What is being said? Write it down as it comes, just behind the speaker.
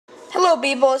Hello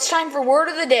people, it's time for Word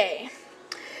of the Day.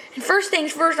 And first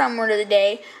things first on Word of the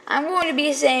Day, I'm going to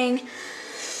be saying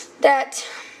that,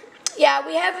 yeah,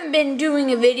 we haven't been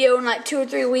doing a video in like 2 or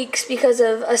 3 weeks because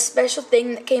of a special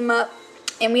thing that came up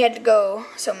and we had to go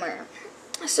somewhere.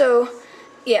 So,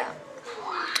 yeah.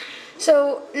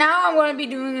 So, now I'm going to be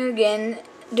doing it again,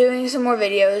 doing some more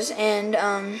videos,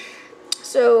 and,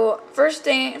 so, first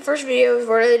video is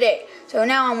Word of the Day. So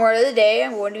now on Word of the Day,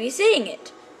 I'm going to be saying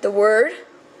it. The word.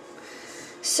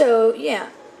 So, yeah.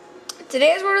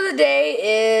 Today's word of the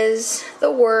day is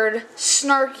the word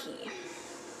snarky.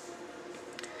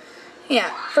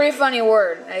 Yeah, pretty funny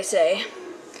word, I say.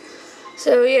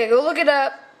 So, yeah, go look it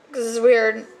up, because it's a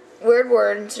weird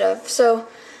word and stuff. So,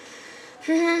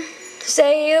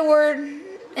 say the word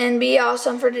and be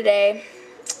awesome for today.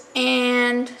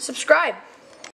 And subscribe.